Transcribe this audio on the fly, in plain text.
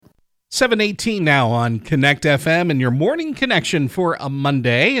7:18 now on Connect FM and your morning connection for a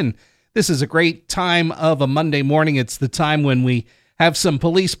Monday. And this is a great time of a Monday morning. It's the time when we have some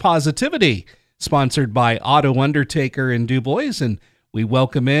police positivity, sponsored by Auto Undertaker in DuBois. And we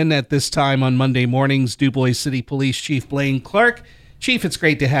welcome in at this time on Monday mornings, DuBois City Police Chief Blaine Clark. Chief, it's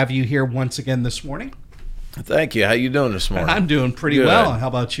great to have you here once again this morning. Thank you. How you doing this morning? I'm doing pretty Good. well. How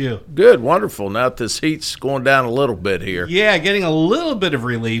about you? Good, wonderful. Now that this heat's going down a little bit here. Yeah, getting a little bit of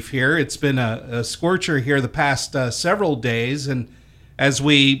relief here. It's been a scorcher here the past several days, and as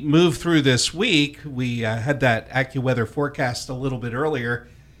we move through this week, we had that AccuWeather forecast a little bit earlier,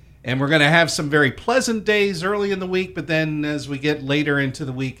 and we're going to have some very pleasant days early in the week, but then as we get later into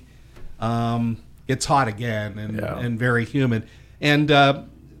the week, it's hot again and very humid. And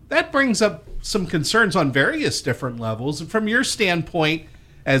that brings up some concerns on various different levels. And from your standpoint,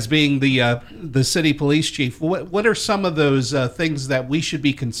 as being the city police chief, what are some of those things that we should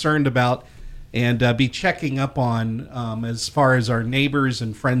be concerned about and be checking up on as far as our neighbors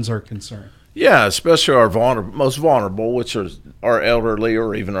and friends are concerned? Yeah, especially our most vulnerable, which are our elderly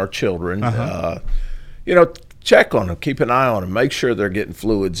or even our children. Check on them, keep an eye on them, make sure they're getting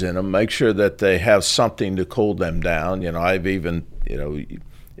fluids in them, make sure that they have something to cool them down. I've even,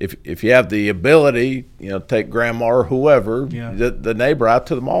 If you have the ability, take grandma or whoever, the neighbor out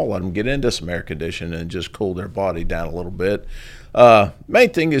to the mall, let them get into some air conditioning and just cool their body down a little bit. Main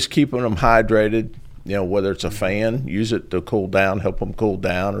thing is keeping them hydrated. Whether it's a fan, use it to cool down, help them cool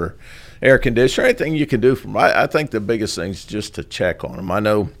down, or air conditioner, anything you can do for them. I think the biggest thing is just to check on them. I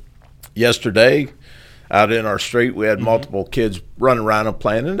know yesterday out in our street we had multiple kids running around and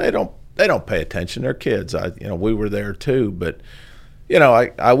playing, and they don't pay attention. They're kids. We were there too, but.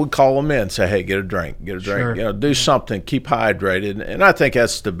 I would call them in and say, hey, get a drink, Sure. Do something, keep hydrated. And I think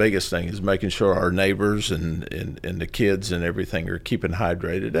that's the biggest thing is making sure our neighbors and the kids and everything are keeping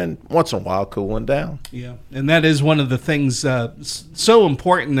hydrated and once in a while cooling down. Yeah, and that is one of the things so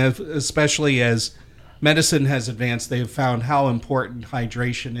important, especially as medicine has advanced. They have found how important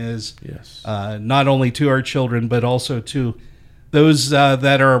hydration is, Yes. Not only to our children, but also to those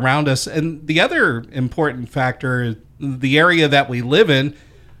that are around us. And the other important factor, the area that we live in,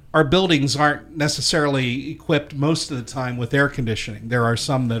 our buildings aren't necessarily equipped most of the time with air conditioning. There are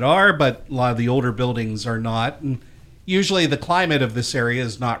some that are, but a lot of the older buildings are not. And usually the climate of this area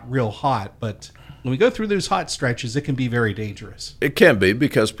is not real hot, but when we go through those hot stretches, it can be very dangerous. It can be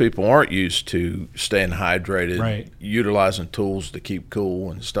because people aren't used to staying hydrated, Right. Utilizing tools to keep cool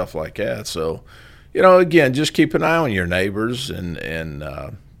and stuff like that. So, again, just keep an eye on your neighbors and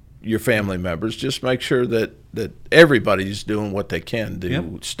your family members. Just make sure that everybody's doing what they can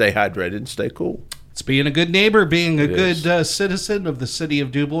to stay hydrated and stay cool. It's being a good neighbor, being a good citizen of the city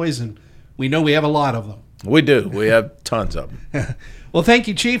of DuBois, and we know we have a lot of them. We do. We have tons of them. Well, thank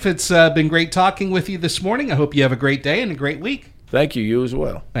you, Chief. It's been great talking with you this morning. I hope you have a great day and a great week. Thank you. You as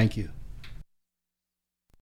well. Thank you.